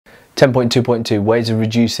10.2.2 Ways of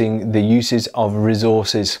reducing the uses of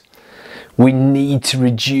resources. We need to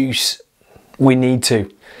reduce,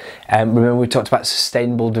 remember we talked about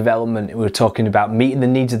sustainable development. We were talking about meeting the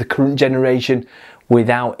needs of the current generation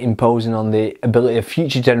without imposing on the ability of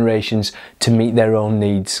future generations to meet their own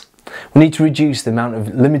needs. We need to reduce the amount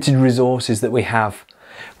of limited resources that we have.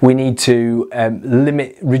 We need to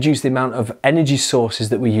reduce the amount of energy sources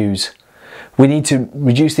that we use. We need to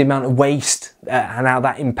reduce the amount of waste and how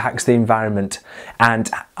that impacts the environment, and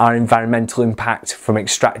our environmental impact from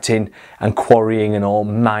extracting and quarrying and all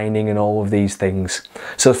mining and all of these things.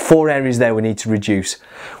 So 4 areas there we need to reduce.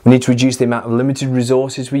 We need to reduce the amount of limited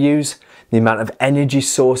resources we use, the amount of energy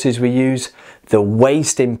sources we use, the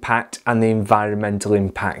waste impact and the environmental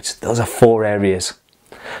impact. Those are 4 areas.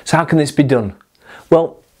 So how can this be done?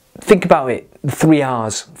 Well, think about it, the 3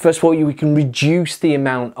 R's. First of all, we can reduce the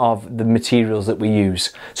amount of the materials that we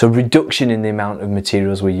use. So reduction in the amount of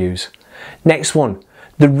materials we use. Next one,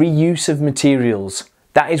 the reuse of materials.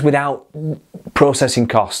 That is without processing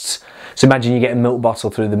costs. So imagine you get a milk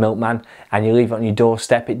bottle through the milkman and you leave it on your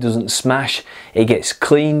doorstep, it doesn't smash, it gets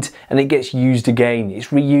cleaned and it gets used again. It's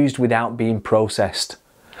reused without being processed.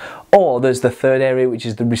 Or there's the 3rd area, which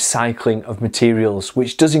is the recycling of materials,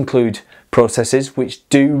 which does include processes which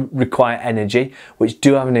do require energy, which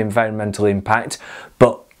do have an environmental impact,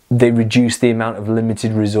 but they reduce the amount of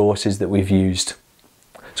limited resources that we've used.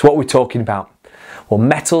 So what are we talking about? Well,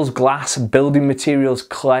 metals, glass, building materials,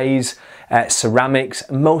 clays, ceramics,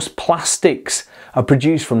 most plastics are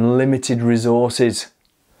produced from limited resources.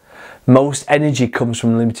 Most energy comes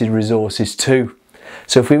from limited resources too.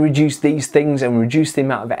 So if we reduce these things and reduce the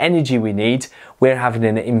amount of energy we need, we're having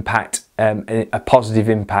an impact, a positive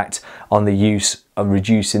impact on the use of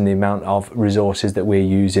reducing the amount of resources that we're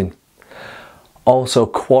using. Also,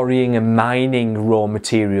 quarrying and mining raw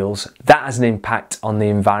materials, that has an impact on the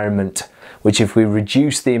environment, which if we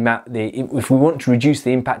reduce the amount, if we want to reduce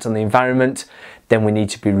the impact on the environment, then we need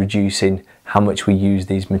to be reducing how much we use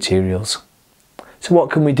these materials. So what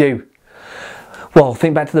can we do? Well,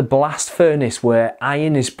 think back to the blast furnace where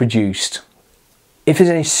iron is produced. If there's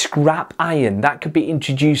any scrap iron, that could be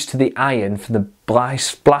introduced to the iron for the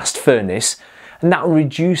blast furnace, and that will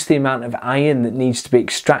reduce the amount of iron that needs to be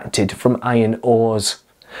extracted from iron ores.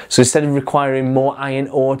 So instead of requiring more iron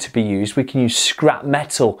ore to be used, we can use scrap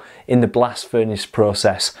metal in the blast furnace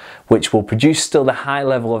process, which will produce still the high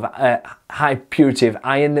level of high purity of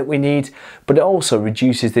iron that we need, but it also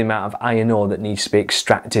reduces the amount of iron ore that needs to be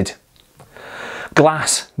extracted.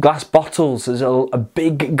 Glass bottles, there's a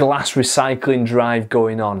big glass recycling drive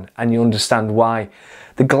going on, and you understand why.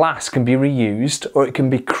 The glass can be reused or it can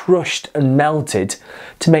be crushed and melted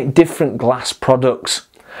to make different glass products.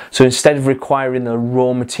 So instead of requiring the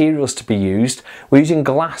raw materials to be used, we're using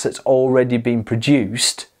glass that's already been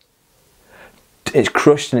produced. It's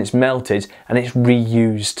crushed and it's melted and it's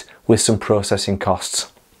reused with some processing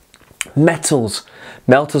costs. Metals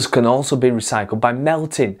can also be recycled by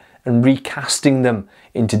melting and recasting them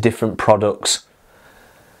into different products.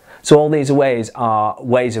 So all these ways are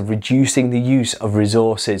ways of reducing the use of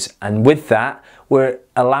resources, and with that we're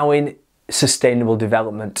allowing sustainable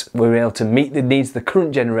development. We're able to meet the needs of the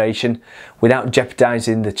current generation without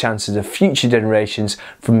jeopardising the chances of future generations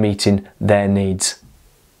from meeting their needs.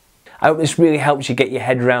 I hope this really helps you get your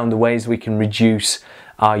head around the ways we can reduce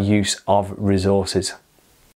our use of resources.